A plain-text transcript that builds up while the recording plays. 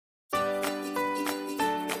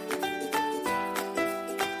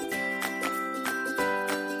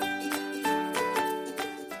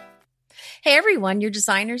Hey everyone, your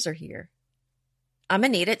designers are here. I'm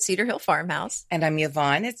Anita at Cedar Hill Farmhouse. And I'm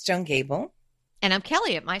Yvonne at Stone Gable. And I'm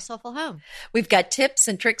Kelly at My Soulful Home. We've got tips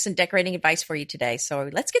and tricks and decorating advice for you today, so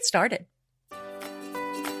let's get started.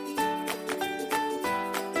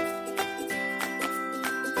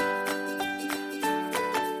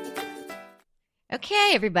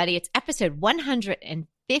 Okay, everybody, it's episode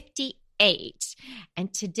 158.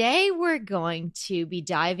 And today we're going to be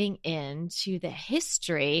diving into the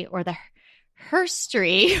history or the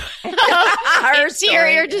HERstory of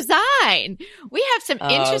interior design. We have some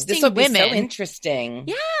interesting this will be women. So interesting.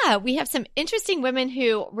 Yeah, we have some interesting women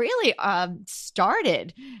who really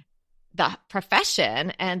started the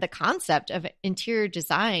profession and the concept of interior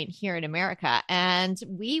design here in America. And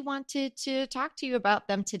we wanted to talk to you about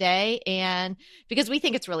them today, and because we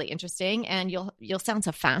think it's really interesting, and you'll sound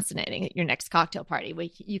so fascinating at your next cocktail party.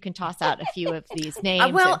 You can toss out a few of these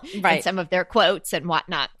names and some of their quotes and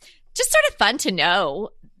whatnot. Just sort of fun to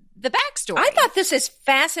know the backstory. I thought this is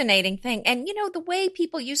fascinating thing. And, you know, the way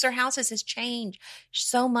people use their houses has changed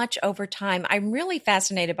so much over time. I'm really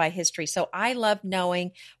fascinated by history. So I love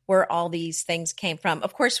knowing where all these things came from.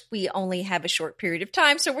 Of course, we only have a short period of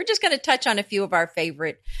time, so we're just going to touch on a few of our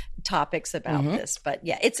favorite topics about this. But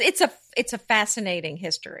yeah, it's a fascinating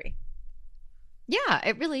history. Yeah,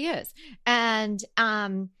 it really is. And,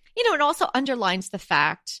 it also underlines the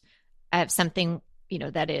fact of something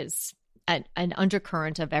that is an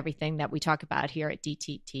undercurrent of everything that we talk about here at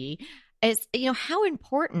DTT is, how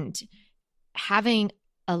important having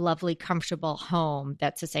a lovely, comfortable home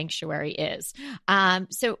that's a sanctuary is.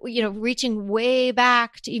 So, reaching way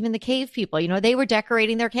back to even the cave people, they were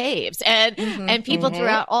decorating their caves and people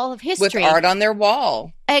throughout all of history. With art on their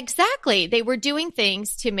wall. Exactly. They were doing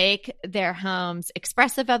things to make their homes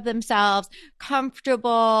expressive of themselves,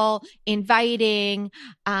 comfortable, inviting,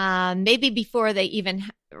 maybe before they even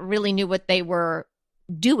really knew what they were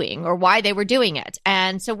doing or why they were doing it.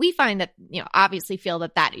 And so we find that, obviously feel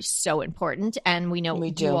that is so important, and we know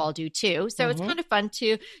you all do too. So it's kind of fun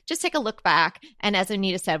to just take a look back. And as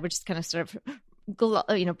Anita said, we're just going to sort of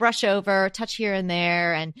brush over, touch here and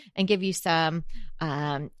there, and give you some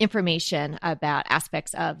information about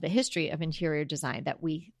aspects of the history of interior design that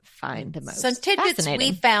we find the most some tidbits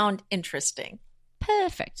we found interesting.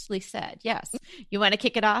 Perfectly said. Yes. You want to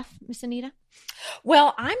kick it off, Miss Anita?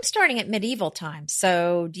 Well, I'm starting at medieval times.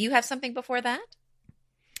 So do you have something before that?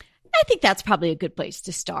 I think that's probably a good place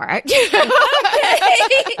to start. Well,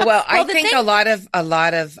 I think a lot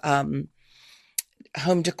of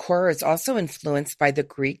home decor is also influenced by the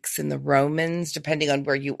Greeks and the Romans, depending on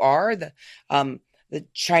where you are. The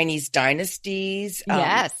Chinese dynasties,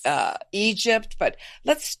 yes, Egypt. But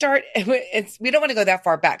let's start. We don't want to go that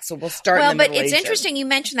far back, so we'll start. Well, but it's interesting you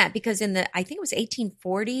mentioned that, because I think it was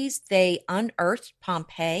 1840s, they unearthed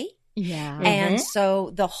Pompeii. Yeah. And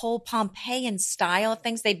so the whole Pompeian style of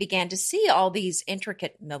things, they began to see all these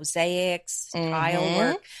intricate mosaics, tile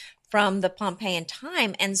work from the Pompeian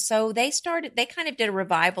time. And so they kind of did a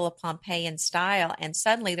revival of Pompeian style. And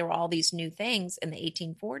suddenly there were all these new things in the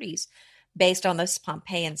 1840s based on this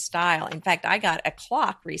Pompeian style. In fact, I got a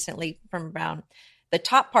clock recently from around the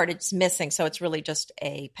top part. It's missing, so it's really just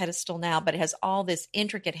a pedestal now, but it has all this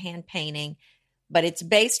intricate hand painting, but it's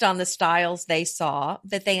based on the styles they saw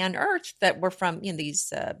that they unearthed that were from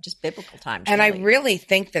these just biblical times. And really. I really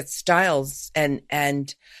think that styles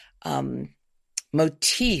and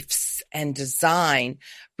motifs and design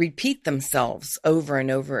repeat themselves over and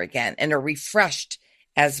over again and are refreshed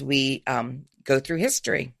as we go through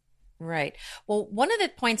history. Right. Well, one of the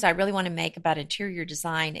points I really want to make about interior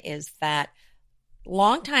design is that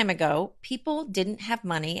long time ago, people didn't have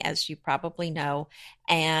money, as you probably know,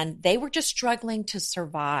 and they were just struggling to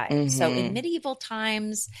survive. So in medieval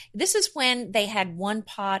times, this is when they had one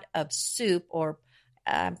pot of soup, or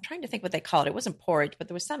I'm trying to think what they called it. It wasn't porridge, but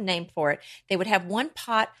there was some name for it. They would have one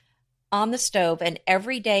pot on the stove, and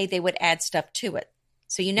every day they would add stuff to it.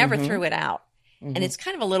 So you never threw it out. And it's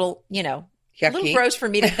kind of a little, a little gross for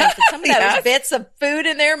me to think that some of those bits of food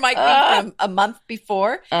in there might be from a month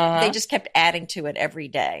before. They just kept adding to it every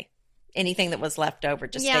day. Anything that was left over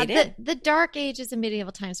just stayed in. The dark ages of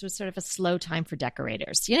medieval times was sort of a slow time for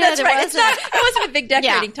decorators. That's right. It wasn't a big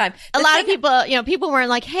decorating time. A lot of people weren't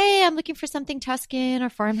like, hey, I'm looking for something Tuscan or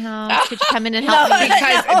farmhouse. Could you come in and help me?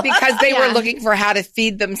 Because they were looking for how to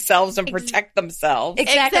feed themselves and protect themselves.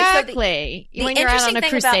 Exactly. So when you're out on a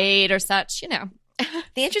crusade or such,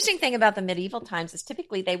 The interesting thing about the medieval times is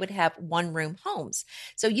typically they would have one-room homes.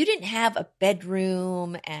 So you didn't have a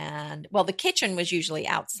bedroom the kitchen was usually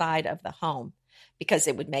outside of the home because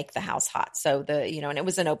it would make the house hot. So and it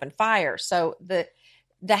was an open fire. So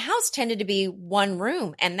the house tended to be one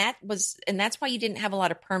room. And that's why you didn't have a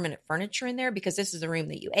lot of permanent furniture in there, because this is the room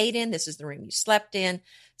that you ate in. This is the room you slept in.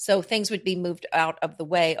 So things would be moved out of the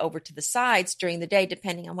way over to the sides during the day,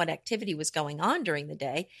 depending on what activity was going on during the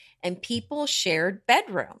day. And people shared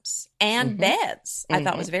bedrooms and beds. I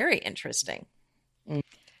thought was very interesting.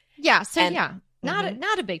 Yeah. So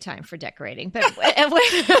not a big time for decorating, but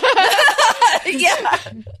yeah.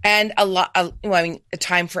 And a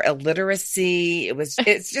time for illiteracy.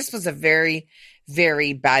 It just was a very,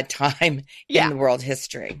 very bad time in the world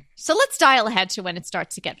history. So let's dial ahead to when it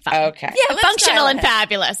starts to get fun. Okay. Yeah, functional and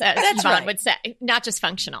fabulous, as Yvonne would say, not just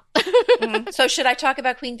functional. So should I talk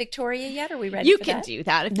about Queen Victoria yet? Are we ready? You can do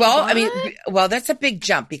that. If well, I mean, that's a big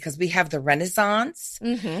jump, because we have the Renaissance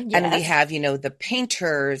and we have, the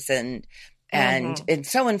painters and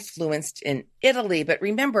so influenced in Italy. But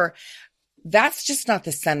remember, that's just not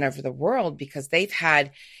the center of the world, because they've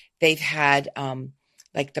had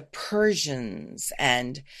like the Persians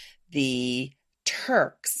and the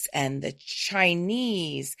Turks and the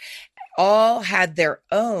Chinese all had their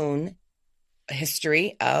own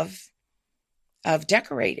history of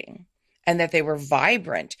decorating, and that they were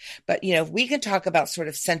vibrant. But, we can talk about sort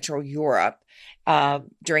of Central Europe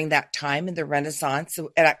during that time in the Renaissance.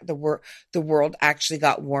 The world actually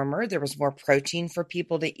got warmer. There was more protein for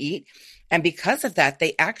people to eat. And because of that,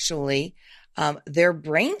 they actually, their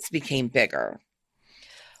brains became bigger.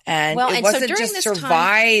 And it wasn't just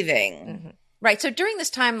surviving. Right. So during this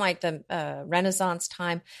time, like the Renaissance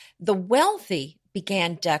time, the wealthy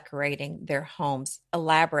began decorating their homes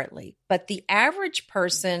elaborately, but the average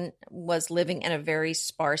person was living in a very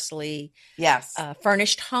sparsely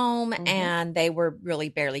furnished home, and they were really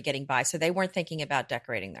barely getting by. So they weren't thinking about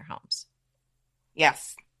decorating their homes.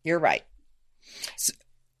 Yes, you're right. So,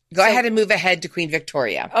 go ahead and move ahead to Queen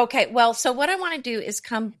Victoria. Okay. Well, so what I want to do is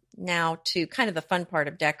come now to kind of the fun part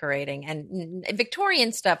of decorating, and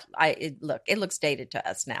Victorian stuff. It looks dated to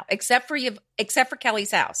us now, except for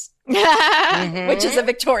Kelly's house, which is a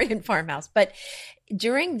Victorian farmhouse. But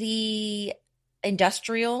during the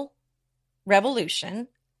Industrial Revolution,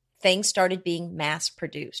 things started being mass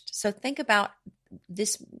produced. So think about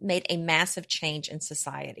this, made a massive change in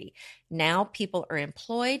society. Now people are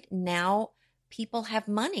employed. Now people have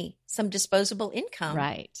money, some disposable income,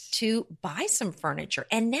 to buy some furniture.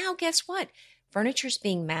 And now guess what? Furniture is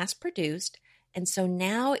being mass produced. And so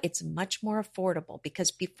now it's much more affordable, because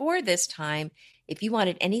before this time, if you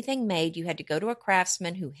wanted anything made, you had to go to a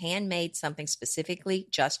craftsman who handmade something specifically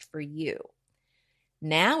just for you.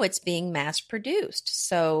 Now it's being mass produced,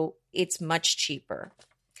 so it's much cheaper.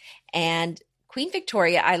 And Queen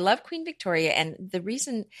Victoria, I love Queen Victoria. And the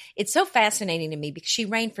reason it's so fascinating to me, because she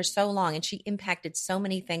reigned for so long and she impacted so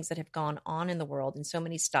many things that have gone on in the world in so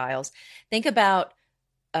many styles. Think about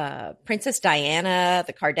Princess Diana,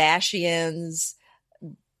 the Kardashians,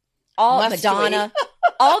 Madonna,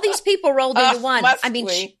 all these people rolled into one. I mean,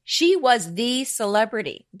 she was the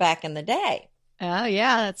celebrity back in the day. Oh,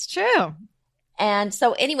 yeah, that's true. And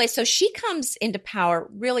so anyway, so she comes into power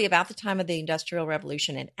really about the time of the Industrial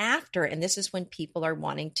Revolution and after, and this is when people are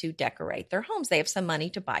wanting to decorate their homes. They have some money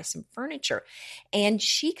to buy some furniture. And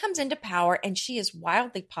she comes into power and she is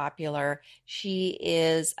wildly popular. She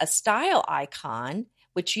is a style icon,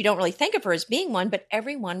 which you don't really think of her as being one, but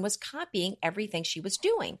everyone was copying everything she was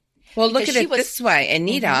doing. Well, look at it this way,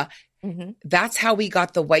 Anita. That's how we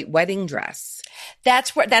got the white wedding dress.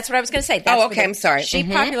 That's what I was going to say. I'm sorry. She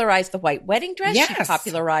popularized the white wedding dress. Yes. She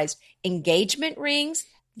popularized engagement rings,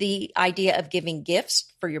 the idea of giving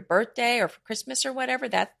gifts for your birthday or for Christmas or whatever.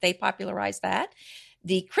 That they popularized that.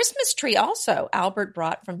 The Christmas tree also Albert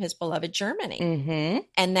brought from his beloved Germany,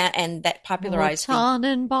 and that popularized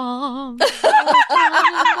Tannenbaum.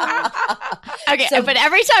 Okay, but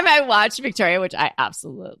every time I watch Victoria, which I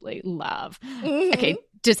absolutely love, okay,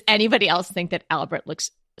 does anybody else think that Albert looks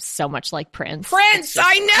so much like Prince?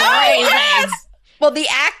 I know. Yes. Well, the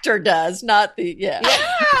actor does, not the Yes,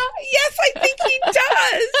 I think he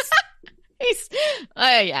does.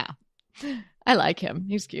 Yeah. I like him.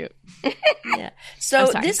 He's cute. Yeah.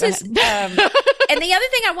 So this is, and the other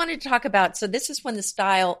thing I wanted to talk about, so this is when the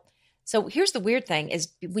style, so here's the weird thing is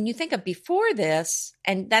when you think of before this,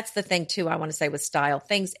 and that's the thing too, I want to say with style,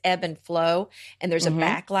 things ebb and flow and there's a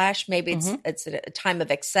backlash. Maybe it's a time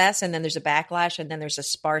of excess and then there's a backlash and then there's a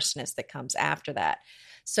sparseness that comes after that.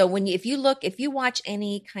 So if you watch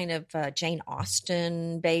any kind of Jane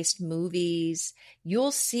Austen based movies,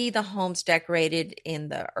 you'll see the homes decorated in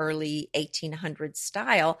the early 1800s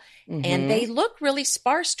style, and they look really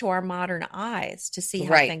sparse to our modern eyes to see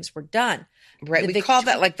how things were done. Right. We call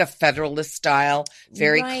that like the Federalist style,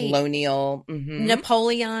 very colonial.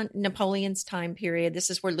 Napoleon's time period.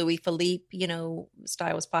 This is where Louis Philippe,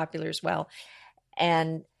 style was popular as well.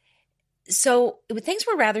 And so things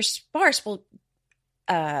were rather sparse. Well,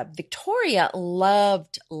 Victoria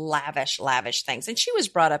loved lavish things, and she was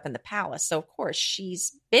brought up in the palace. So of course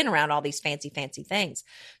she's been around all these fancy things.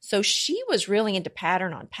 So she was really into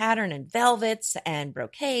pattern on pattern and velvets and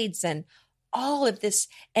brocades and all of this.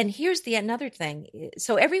 And here's another thing.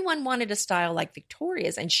 So everyone wanted a style like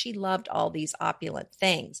Victoria's, and she loved all these opulent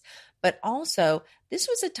things. But also, this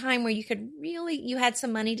was a time where you had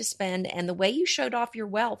some money to spend, and the way you showed off your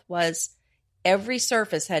wealth was every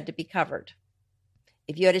surface had to be covered.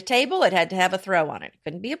 If you had a table, it had to have a throw on it. It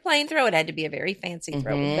couldn't be a plain throw. It had to be a very fancy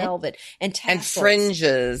throw with velvet and tassels. And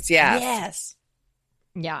fringes, Yes.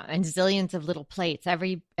 Yeah, and zillions of little plates.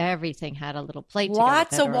 Everything had a little plate.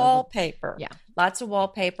 Lots of wallpaper. Yeah. Lots of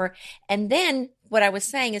wallpaper. And then what I was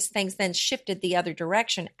saying is things then shifted the other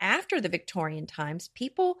direction. After the Victorian times,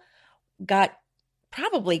 people got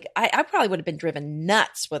I probably would have been driven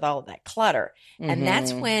nuts with all of that clutter. And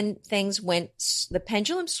that's when the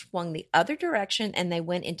pendulum swung the other direction, and they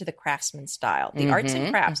went into the craftsman style, the arts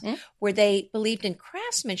and crafts, where they believed in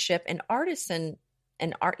craftsmanship and artisans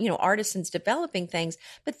developing things,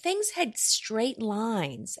 but things had straight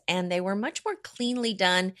lines and they were much more cleanly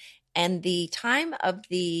done. And the time of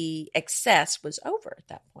the excess was over at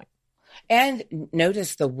that point. And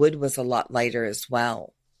notice the wood was a lot lighter as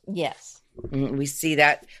well. Yes. We see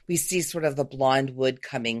that. We see sort of the blonde wood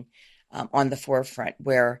coming on the forefront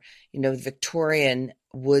where, Victorian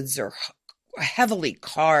woods are heavily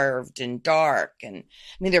carved and dark. And I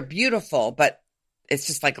mean, they're beautiful, but it's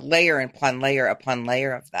just like layer upon layer upon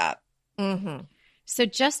layer of that. So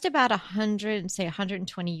just about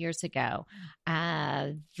 120 years ago,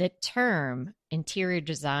 the term interior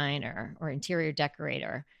designer or interior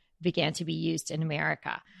decorator began to be used in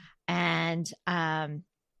America. And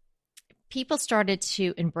people started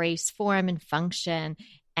to embrace form and function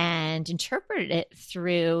and interpret it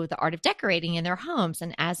through the art of decorating in their homes.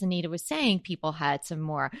 And as Anita was saying, people had some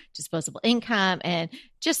more disposable income. And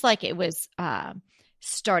just like it was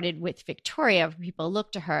started with Victoria, people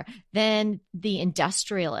looked to her, then the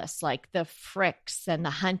industrialists like the Fricks and the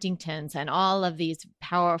Huntingtons and all of these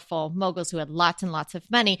powerful moguls who had lots and lots of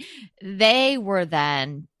money, they were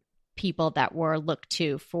then people that were looked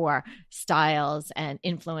to for styles and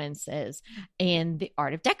influences in the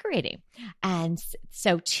art of decorating. And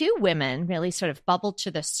so two women really sort of bubbled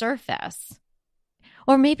to the surface,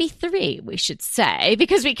 or maybe three, we should say,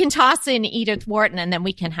 because we can toss in Edith Wharton and then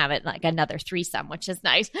we can have it like another threesome, which is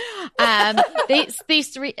nice.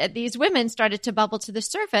 These women started to bubble to the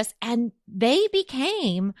surface, and they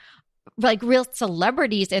became like real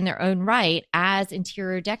celebrities in their own right as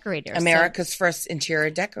interior decorators. America's first interior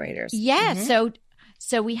decorators. Yeah.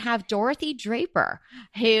 So we have Dorothy Draper,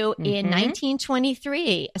 who in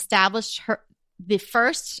 1923 established the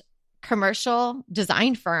first commercial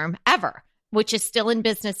design firm ever, which is still in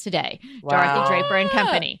business today. Wow. Dorothy Draper and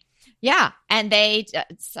Company. Yeah. And they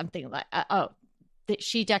something like,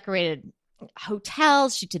 she decorated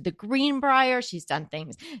hotels. She did the Greenbrier. She's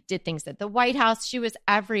did things at the White House. She was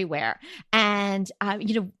everywhere. And,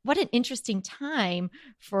 what an interesting time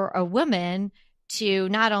for a woman to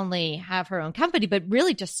not only have her own company, but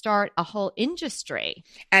really to start a whole industry.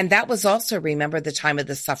 And that was also, remember, the time of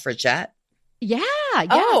the suffragette. Yeah.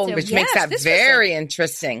 Which makes that very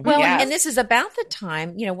interesting. Well, and this is about the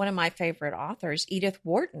time, one of my favorite authors, Edith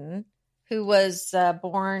Wharton, who was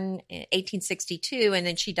born in 1862, and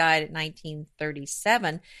then she died in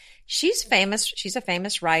 1937. She's famous. She's a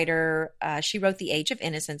famous writer. She wrote The Age of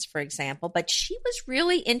Innocence, for example, but she was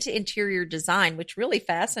really into interior design, which really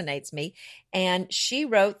fascinates me. And she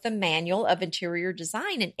wrote the Manual of Interior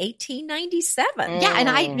Design in 1897. Yeah,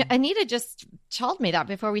 and Anita just told me that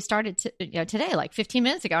before we started today, like 15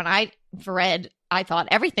 minutes ago, and I read, I thought,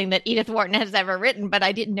 everything that Edith Wharton has ever written, but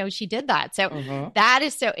I didn't know she did that. So that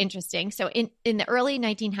is so interesting. So in the early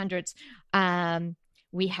 1900s,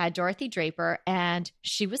 we had Dorothy Draper, and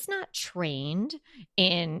she was not trained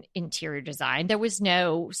in interior design. There was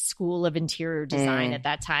no school of interior design at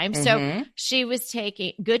that time. So she was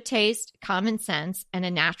taking good taste, common sense, and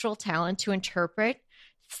a natural talent to interpret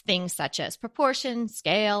things such as proportion,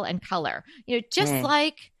 scale, and color. Just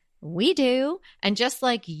like We do. And just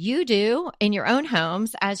like you do in your own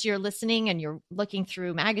homes, as you're listening and you're looking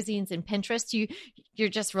through magazines and Pinterest, you're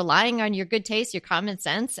just relying on your good taste, your common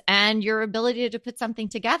sense, and your ability to put something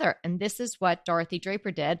together. And this is what Dorothy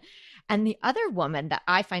Draper did. And the other woman that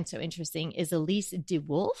I find so interesting is Elise de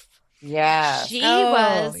Wolfe. Yeah. She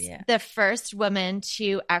was the first woman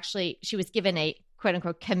to actually, she was given a quote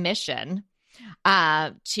unquote commission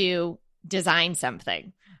to design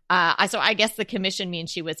something. So I guess the commission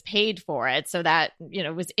means she was paid for it. So that,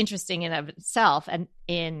 was interesting in of itself. And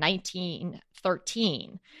in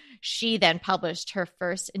 1913, she then published her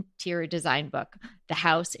first interior design book, The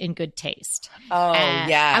House in Good Taste. Oh,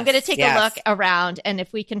 yeah. I'm going to take a look around, and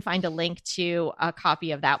if we can find a link to a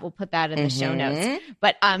copy of that, we'll put that in the show notes.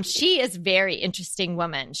 But she is a very interesting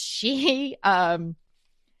woman. She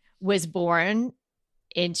was born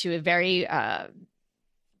into a very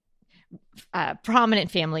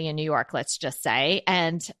prominent family in New York, let's just say.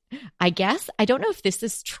 And I guess, I don't know if this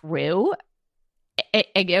is true,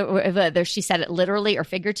 whether she said it literally or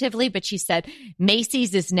figuratively, but she said,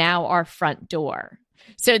 Macy's is now our front door.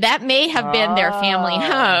 So that may have been their family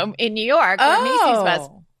home in New York where Macy's was.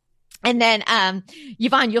 And then,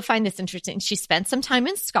 Yvonne, you'll find this interesting. She spent some time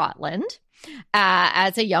in Scotland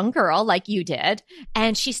as a young girl, like you did.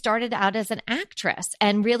 And she started out as an actress.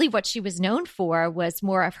 And really what she was known for was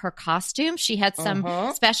more of her costume. She had some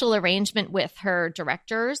special arrangement with her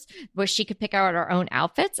directors where she could pick out her own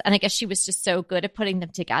outfits. And I guess she was just so good at putting them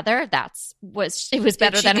together. It was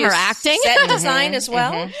better than her acting. Set design as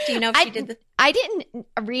well? Do you know if she did I didn't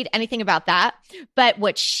read anything about that. But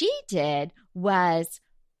what she did was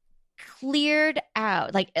cleared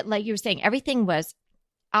out, like you were saying, everything was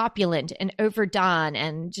opulent and overdone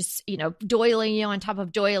and just, doily on top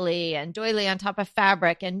of doily and doily on top of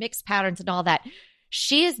fabric and mixed patterns and all that.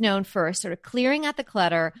 She is known for sort of clearing out the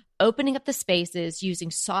clutter, opening up the spaces,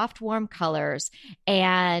 using soft, warm colors.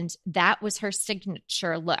 And that was her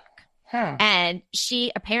signature look. And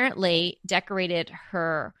she apparently decorated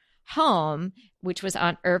her home, which was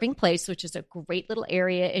on Irving Place, which is a great little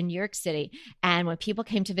area in New York City. And when people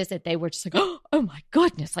came to visit, they were just like, oh my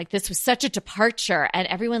goodness, like this was such a departure, and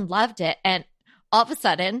everyone loved it. And all of a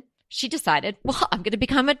sudden she decided, well, I'm going to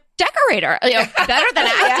become a decorator, better than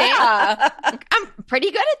acting. I'm pretty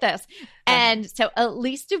good at this. And so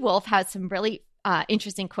Elise de Wolfe has some really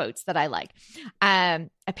interesting quotes that I like.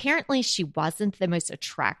 Apparently she wasn't the most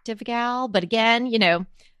attractive gal, but again,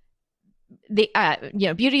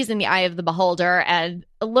 beauty is in the eye of the beholder, and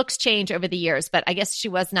looks change over the years, but I guess she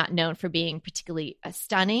was not known for being particularly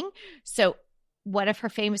stunning. So one of her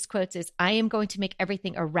famous quotes is, I am going to make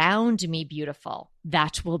everything around me beautiful.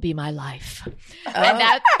 That will be my life. But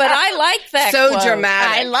I like that so quote.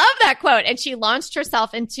 Dramatic. I love that quote. And she launched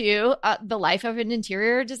herself into the life of an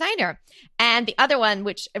interior designer. And the other one,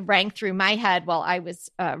 which rang through my head while I was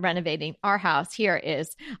renovating our house here,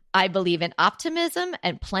 is, I believe in optimism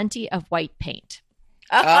and plenty of white paint.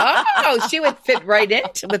 Oh, she would fit right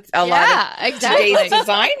into with a lot of today's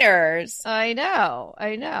designers. I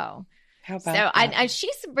know. How about that? I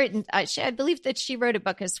she's written, I believe that she wrote a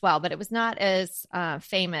book as well, but it was not as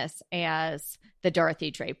famous as the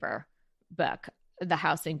Dorothy Draper book, The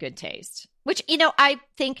House in Good Taste, which, I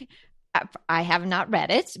think, I have not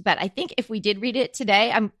read it, but I think if we did read it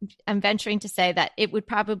today, I'm venturing to say that it would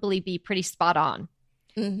probably be pretty spot on.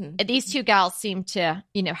 These two gals seem to,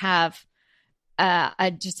 have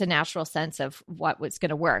just a natural sense of what was going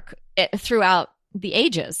to work throughout the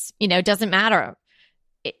ages. It doesn't matter.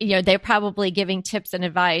 They're probably giving tips and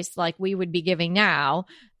advice like we would be giving now.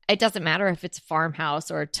 It doesn't matter if it's a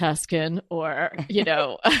farmhouse or a Tuscan or,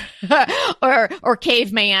 or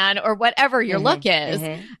caveman or whatever your look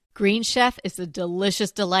is. Green Chef is a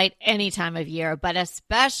delicious delight any time of year, but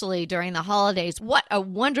especially during the holidays. What a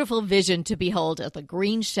wonderful vision to behold as the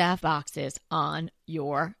Green Chef boxes on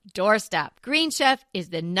your doorstep. Green Chef is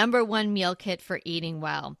the #1 meal kit for eating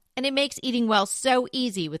well. And it makes eating well so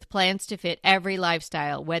easy with plans to fit every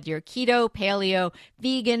lifestyle, whether you're keto, paleo,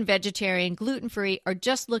 vegan, vegetarian, gluten-free, or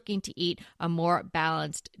just looking to eat a more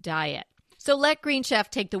balanced diet. So let Green Chef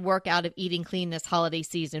take the work out of eating clean this holiday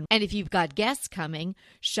season. And if you've got guests coming,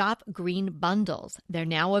 shop Green Bundles. They're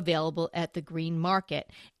now available at the Green Market.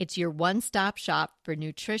 It's your one-stop shop for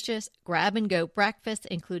nutritious grab-and-go breakfast,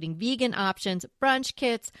 including vegan options, brunch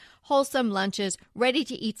kits, wholesome lunches,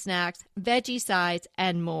 ready-to-eat snacks, veggie sides,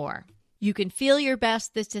 and more. You can feel your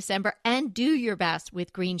best this December and do your best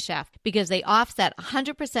with Green Chef because they offset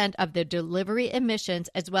 100% of the delivery emissions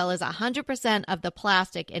as well as 100% of the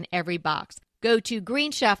plastic in every box. Go to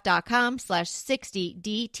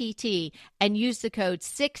greenchef.com/60DTT and use the code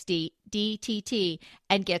 60DTT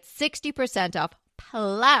and get 60% off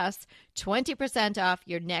plus 20% off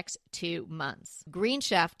your next 2 months.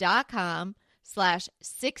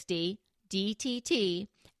 greenchef.com/60DTT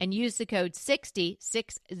and use the code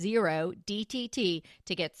 60DTT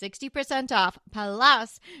to get 60% off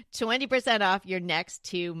plus 20% off your next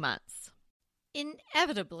 2 months.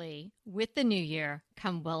 Inevitably, with the new year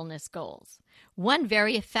come wellness goals. One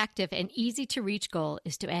very effective and easy to reach goal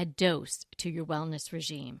is to add dose to your wellness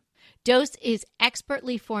regime. Dose is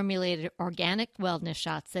expertly formulated organic wellness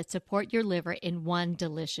shots that support your liver in one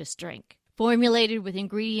delicious drink. Formulated with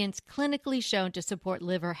ingredients clinically shown to support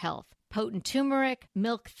liver health. Potent turmeric,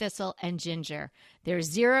 milk thistle, and ginger. There's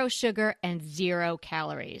 0 sugar and 0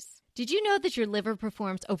 calories. Did you know that your liver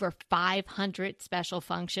performs over 500 special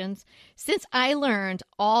functions? Since I learned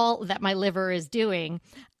all that my liver is doing,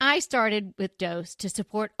 I started with Dose to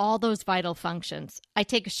support all those vital functions. I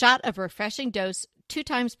take a shot of refreshing Dose 2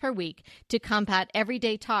 times per week to combat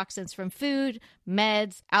everyday toxins from food,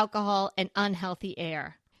 meds, alcohol, and unhealthy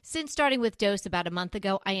air. Since starting with Dose about a month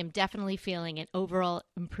ago, I am definitely feeling an overall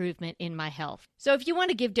improvement in my health. So if you want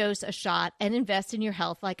to give Dose a shot and invest in your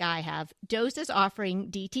health like I have, Dose is offering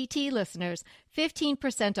DTT listeners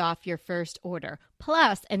 15% off your first order,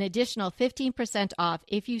 plus an additional 15% off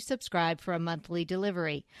if you subscribe for a monthly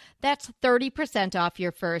delivery. That's 30% off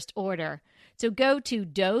your first order. So go to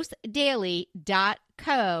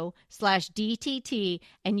dosedaily.co/DTT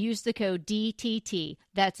and use the code DTT.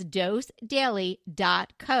 That's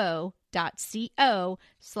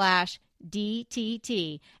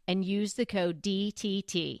dosedaily.co.co/DTT and use the code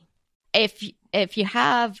DTT. If you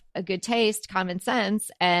have a good taste, common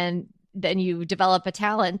sense, and then you develop a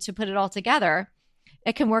talent to put it all together,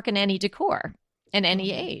 it can work in any decor. In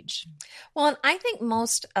any age. Well, and I think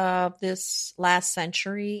most of this last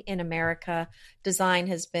century in America, design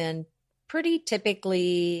has been pretty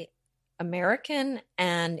typically American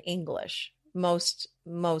and English, most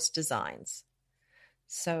designs.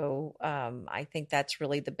 So I think that's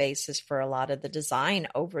really the basis for a lot of the design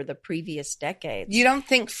over the previous decades. You don't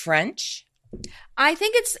think French? I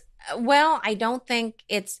think I don't think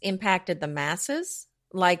it's impacted the masses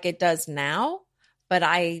like it does now. But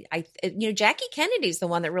Jackie Kennedy's the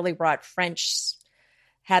one that really brought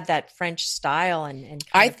had that French style and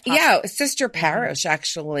Sister Parish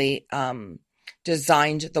actually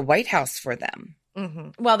designed the White House for them.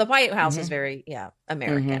 Mm-hmm. Well, the White House is very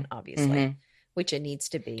American, obviously, which it needs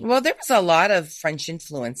to be. Well, there was a lot of French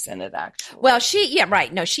influence in it, actually. Well, she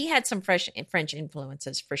had some French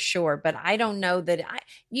influences for sure, but I don't know that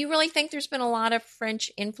you really think there's been a lot of French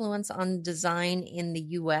influence on design in the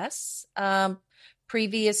U.S.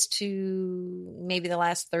 Previous to maybe the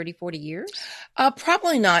last 30, 40 years?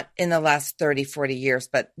 Probably not in the last 30, 40 years,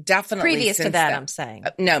 but definitely previous to that, then. I'm saying.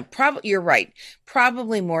 No, you're right.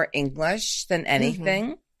 Probably more English than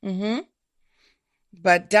anything. Mm-hmm.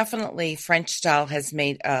 But definitely French style has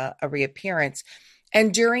made a reappearance.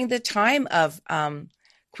 And during the time of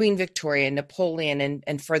Queen Victoria, Napoleon,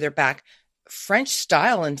 and further back, French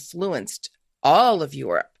style influenced all of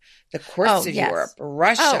Europe. The courts of Europe,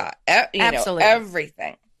 Russia, absolutely.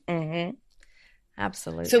 Everything. Mm-hmm.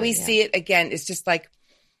 Absolutely. So we see it again. It's just like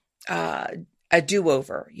a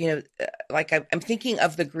do-over. Like I'm thinking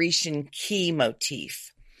of the Grecian key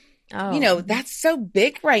motif. Oh. That's so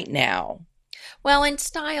big right now. Well, and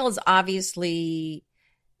styles obviously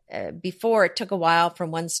before it took a while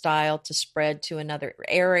from one style to spread to another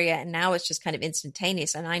area, and now it's just kind of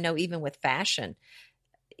instantaneous. And I know even with fashion,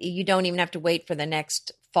 you don't even have to wait for the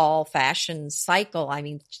next fall fashion cycle. I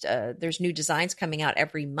mean, there's new designs coming out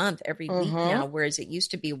every month, every week now, whereas it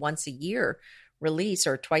used to be once a year release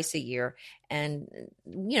or twice a year. And,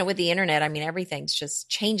 with the internet, I mean, everything's just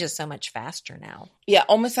changes so much faster now. Yeah,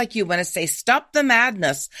 almost like you want to say, stop the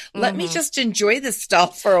madness. Let me just enjoy this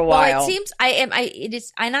stuff for a while. Well, it seems it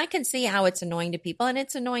is, and I can see how it's annoying to people, and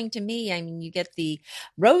it's annoying to me. I mean, you get the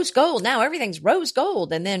rose gold. Now everything's rose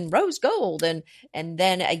gold, and then rose gold, and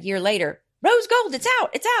then a year later, rose gold, it's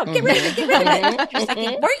out. Get rid of it. Just like,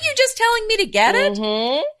 weren't you just telling me to get it?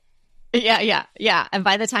 Yeah. And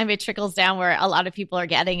by the time it trickles down where a lot of people are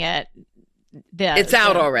getting it, it's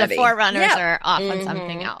out already. The forerunners are off on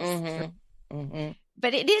something else.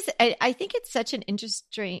 But it is, I think it's such an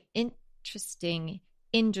interesting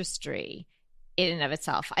industry in and of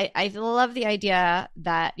itself. I love the idea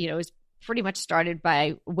that, it was pretty much started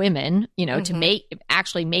by women, to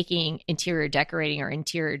actually making interior decorating or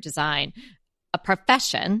interior design a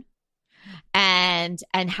profession, and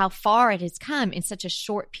how far it has come in such a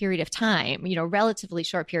short period of time, relatively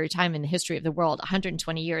short period of time in the history of the world.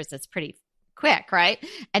 120 years, that's pretty quick, right?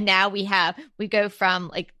 And now we go from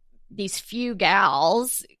like these few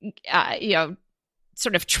gals,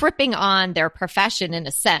 sort of tripping on their profession in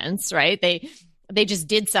a sense, right? They just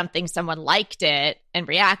did something, someone liked it and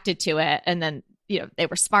reacted to it, and then they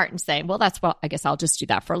were smart in saying, well, I guess I'll just do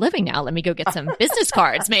that for a living now. Let me go get some business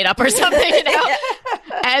cards made up or something,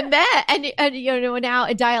 And then, and now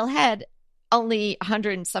a dial head, only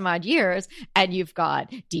 100 and some odd years, and you've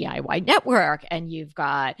got DIY Network, and you've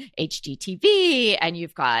got HGTV, and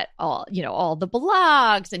you've got all the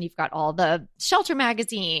blogs, and you've got all the shelter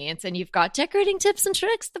magazines, and you've got Decorating Tips and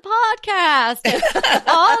Tricks, the podcast, and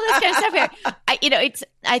all this kind of stuff here.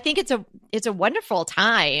 I think it's a wonderful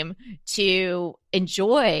time to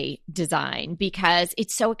enjoy design because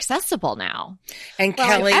it's so accessible now. And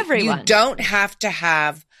Kelly, everyone. You don't have to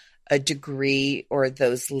have a degree or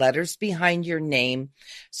those letters behind your name.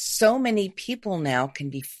 So many people now can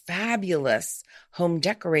be fabulous home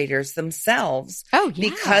decorators themselves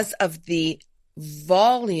because of the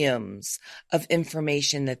volumes of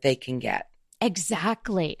information that they can get.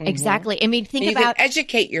 Exactly. Exactly. I mean, you can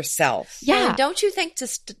educate yourself. Yeah. And don't you think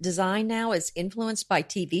design now is influenced by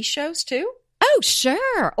TV shows too? Oh,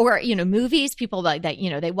 sure. Or, movies, people like that,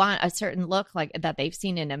 they want a certain look like that they've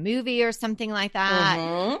seen in a movie or something like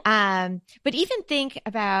that. But even think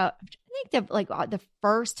about, the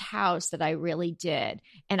first house that I really did.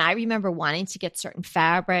 And I remember wanting to get certain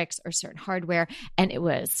fabrics or certain hardware, and it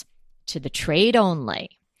was to the trade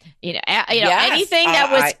only. Anything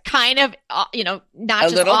that was kind of, not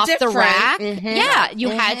just off the rack. Mm-hmm. Yeah, you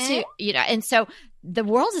had to, and so the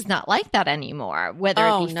world is not like that anymore, whether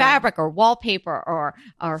it be fabric or wallpaper or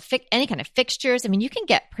any kind of fixtures. I mean, you can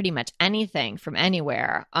get pretty much anything from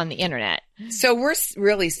anywhere on the internet. So we're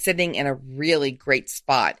really sitting in a really great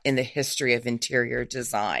spot in the history of interior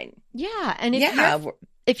design. Yeah. And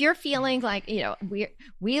if you're feeling like,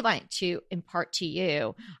 we like to impart to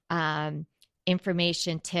you,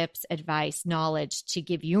 information, tips, advice, knowledge to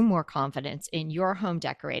give you more confidence in your home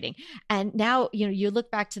decorating. And now, you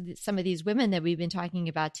look back to some of these women that we've been talking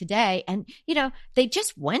about today, and, they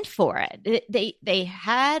just went for it. They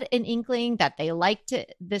had an inkling that they liked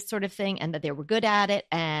this sort of thing and that they were good at it,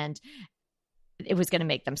 and it was going to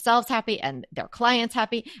make themselves happy and their clients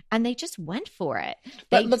happy, and they just went for it.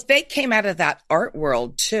 But look, they came out of that art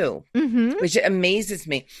world too, which amazes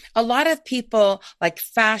me. A lot of people like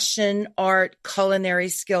fashion, art, culinary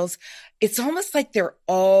skills. It's almost like they're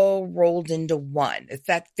all rolled into one. It's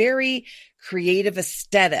that very creative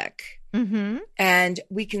aesthetic. And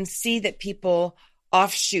we can see that people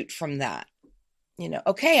offshoot from that.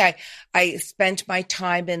 I spent my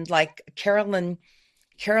time in like Carolyn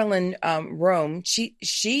Rome.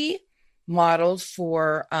 She modeled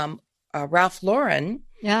for Ralph Lauren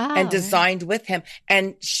and designed with him.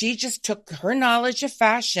 And she just took her knowledge of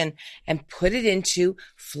fashion and put it into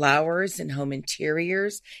flowers and home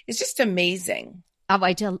interiors. It's just amazing. Oh,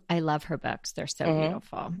 I love her books. They're so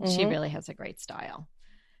beautiful. She really has a great style.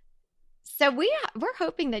 So we're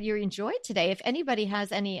hoping that you enjoyed today. If anybody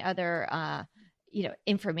has any other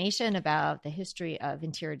information about the history of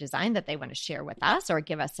interior design that they want to share with us, or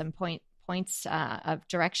give us some points of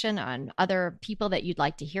direction on other people that you'd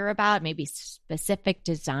like to hear about, maybe specific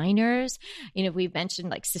designers. We've mentioned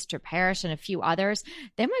like Sister Parish and a few others.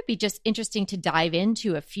 That might be just interesting to dive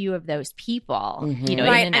into a few of those people, in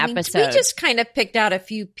an episode. We just kind of picked out a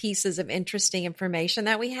few pieces of interesting information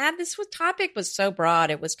that we had. This topic was so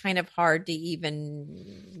broad, it was kind of hard to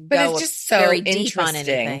even But it's just so very deep on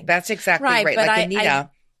anything. That's exactly right. Like Anita,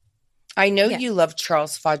 I know you love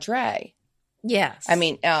Charles Faudré. Yes. I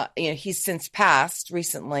mean, he's since passed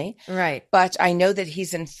recently. Right. But I know that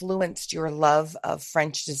he's influenced your love of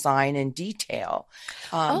French design and detail.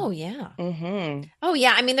 Oh, yeah. Oh,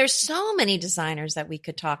 yeah. I mean, there's so many designers that we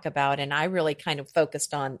could talk about. And I really kind of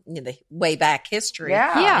focused on the way back history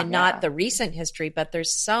and not the recent history. But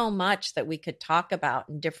there's so much that we could talk about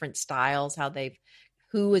in different styles,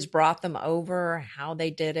 who has brought them over, how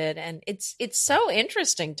they did it. And it's so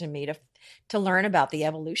interesting to me to learn about the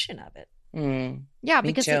evolution of it. Yeah,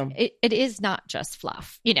 because it is not just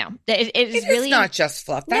fluff. It is really not just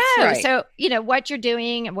fluff. That's right. So what you're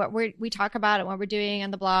doing and what we talk about and what we're doing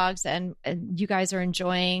on the blogs, and you guys are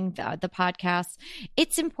enjoying the podcast.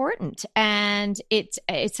 It's important, and it's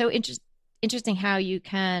so interesting how you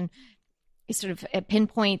can sort of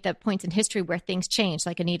pinpoint the points in history where things changed,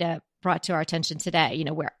 like Anita brought to our attention today,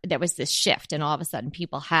 where there was this shift and all of a sudden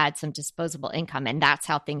people had some disposable income, and that's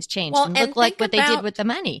how things changed. Well, and look like what they did with the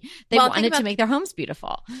money. They wanted to make their homes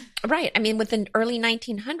beautiful. Right. I mean, with the early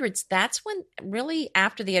 1900s, that's when really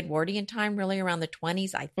after the Edwardian time, really around the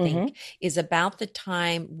 20s, I think, is about the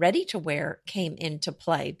time ready to wear came into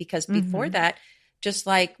play, because before that, Just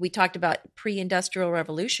like we talked about pre-industrial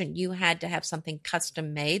revolution, you had to have something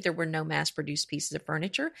custom made. There were no mass-produced pieces of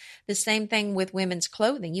furniture. The same thing with women's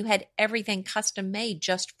clothing. You had everything custom made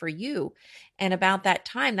just for you. And about that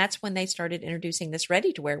time, that's when they started introducing this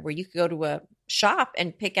ready-to-wear, where you could go to a shop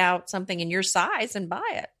and pick out something in your size and buy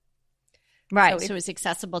it. Right. So it's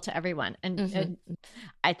accessible to everyone. And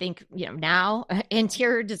I think, now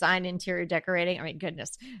interior design, interior decorating, I mean,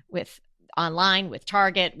 goodness, with online, with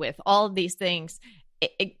Target, with all of these things,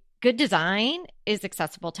 good design is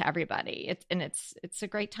accessible to everybody. It's a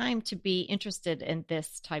great time to be interested in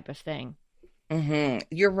this type of thing.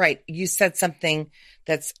 You're right. You said something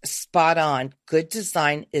that's spot on. Good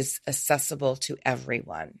design is accessible to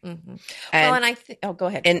everyone. And I think, go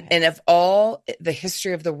ahead. And of all the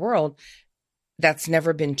history of the world, that's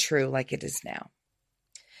never been true like it is now.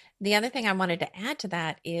 The other thing I wanted to add to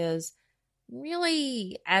that is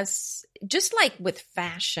really, as just like with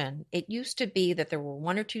fashion, it used to be that there were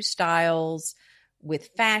one or two styles with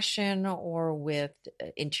fashion or with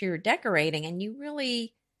interior decorating, and you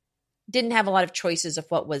really didn't have a lot of choices of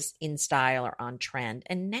what was in style or on trend.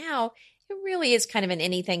 And now it really is kind of an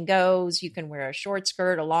anything goes. You can wear a short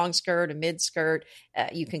skirt, a long skirt, a mid skirt.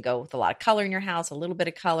 You can go with a lot of color in your house, a little bit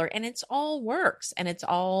of color, and it's all works, and it's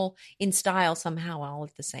all in style somehow all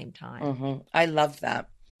at the same time. I love that.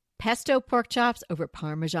 Pesto pork chops over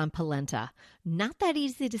Parmesan polenta. Not that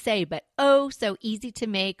easy to say, but oh so easy to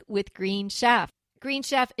make with Green Chef. Green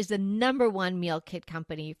Chef is the #1 meal kit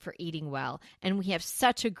company for eating well, and we have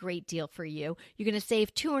such a great deal for you. You're going to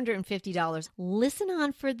save $250. Listen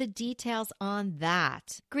on for the details on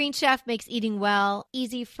that. Green Chef makes eating well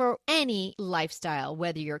easy for any lifestyle,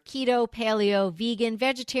 whether you're keto, paleo, vegan,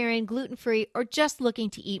 vegetarian, gluten-free, or just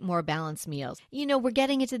looking to eat more balanced meals. We're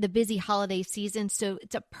getting into the busy holiday season, so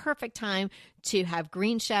it's a perfect time to have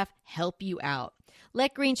Green Chef help you out.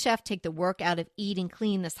 Let Green Chef take the work out of eating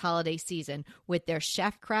clean this holiday season with their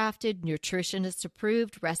chef-crafted,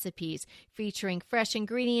 nutritionist-approved recipes featuring fresh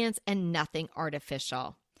ingredients and nothing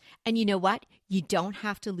artificial. And you know what? You don't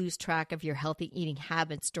have to lose track of your healthy eating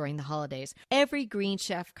habits during the holidays. Every Green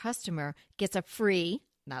Chef customer gets a free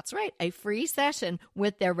session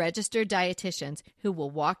with their registered dietitians who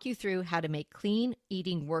will walk you through how to make clean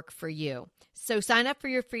eating work for you. So sign up for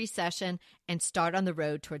your free session and start on the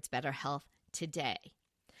road towards better health today.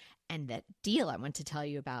 And that deal I want to tell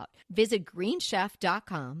you about, visit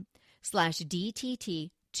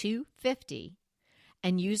greenchef.com/DTT250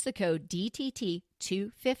 and use the code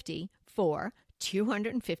DTT250 for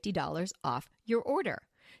 $250 off your order.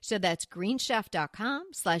 So that's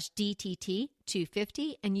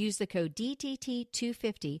greenchef.com/DTT250 and use the code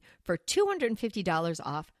DTT250 for $250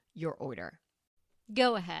 off your order.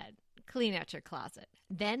 Go ahead, clean out your closet,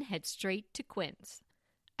 then head straight to Quince.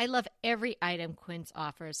 I love every item Quince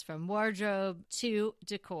offers, from wardrobe to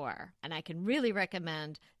decor, and I can really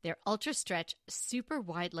recommend their Ultra Stretch Super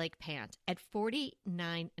Wide Leg Pant at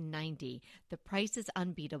 $49.90. The price is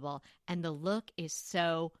unbeatable, and the look is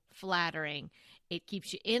so flattering. It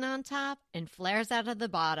keeps you in on top and flares out of the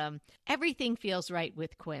bottom. Everything feels right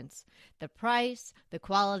with Quince. The price, the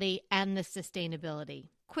quality, and the sustainability.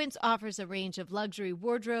 Quince offers a range of luxury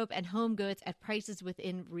wardrobe and home goods at prices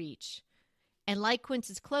within reach. And like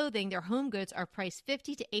Quince's clothing, their home goods are priced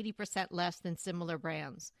 50 to 80% less than similar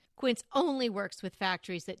brands. Quince only works with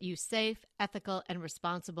factories that use safe, ethical, and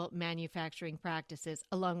responsible manufacturing practices,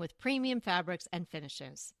 along with premium fabrics and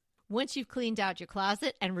finishes. Once you've cleaned out your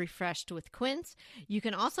closet and refreshed with Quince, you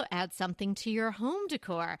can also add something to your home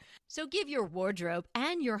decor. So give your wardrobe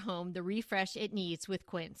and your home the refresh it needs with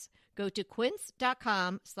Quince. Go to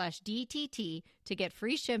quince.com/DTT to get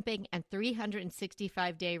free shipping and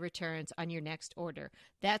 365-day returns on your next order.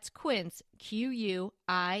 That's Quince,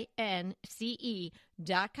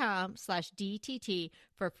 QUINCE.com/DTT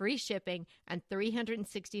for free shipping and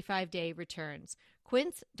 365-day returns.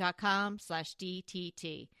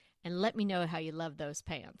 Quince.com/DTT. And let me know how you love those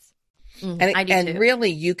pants. And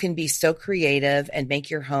really, you can be so creative and make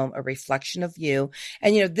your home a reflection of you.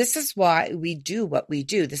 And, this is why we do what we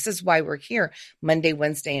do. This is why we're here Monday,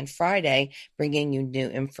 Wednesday, and Friday, bringing you new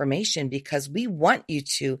information, because we want you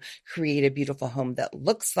to create a beautiful home that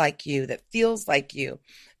looks like you, that feels like you,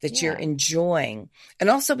 that you're enjoying. And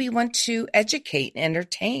also we want to educate and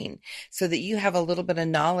entertain so that you have a little bit of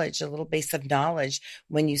knowledge, a little base of knowledge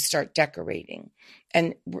when you start decorating.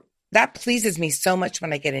 And that pleases me so much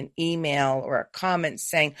when I get an email or a comment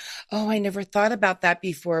saying, oh, I never thought about that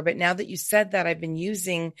before, but now that you said that, I've been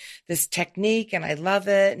using this technique and I love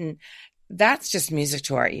it. And that's just music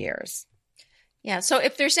to our ears. Yeah. So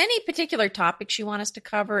if there's any particular topics you want us to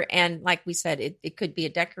cover, and like we said, it could be a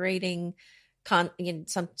decorating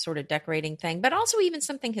some sort of decorating thing, but also even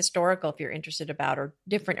something historical if you're interested about, or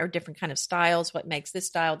different kind of styles. What makes this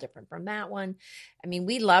style different from that one? I mean,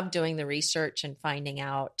 we love doing the research and finding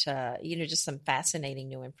out, just some fascinating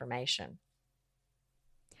new information.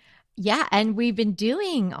 Yeah. And we've been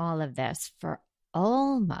doing all of this for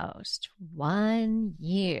almost 1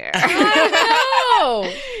 year. I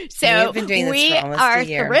know. So we are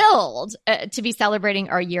thrilled to be celebrating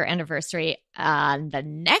our year anniversary on the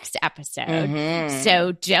next episode. Mm-hmm.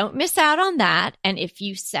 So don't miss out on that. And if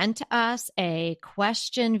you sent us a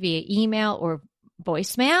question via email or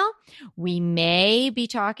voicemail, we may be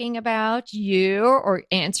talking about you or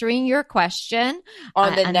answering your question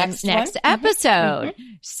on the next episode. Mm-hmm.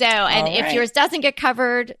 So, and if yours doesn't get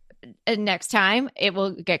covered next time, it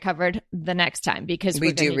will get covered the next time, because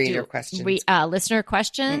we do read your questions. Listener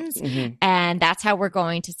questions. Mm-hmm. And that's how we're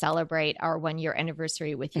going to celebrate our 1 year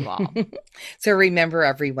anniversary with you all. So remember,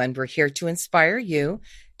 everyone, we're here to inspire you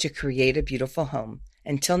to create a beautiful home.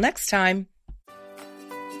 Until next time.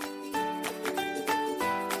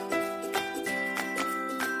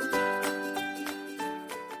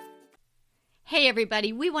 Hey,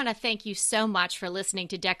 everybody. We want to thank you so much for listening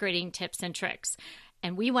to Decorating Tips and Tricks.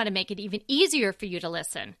 And we want to make it even easier for you to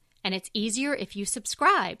listen. And it's easier if you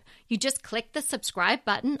subscribe. You just click the subscribe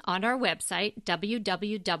button on our website,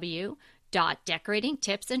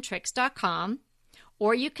 www.decoratingtipsandtricks.com,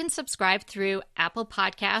 or you can subscribe through Apple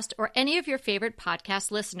Podcast or any of your favorite podcast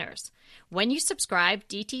listeners. When you subscribe,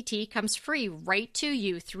 DTT comes free right to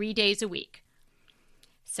you 3 days a week.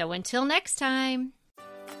 So until next time.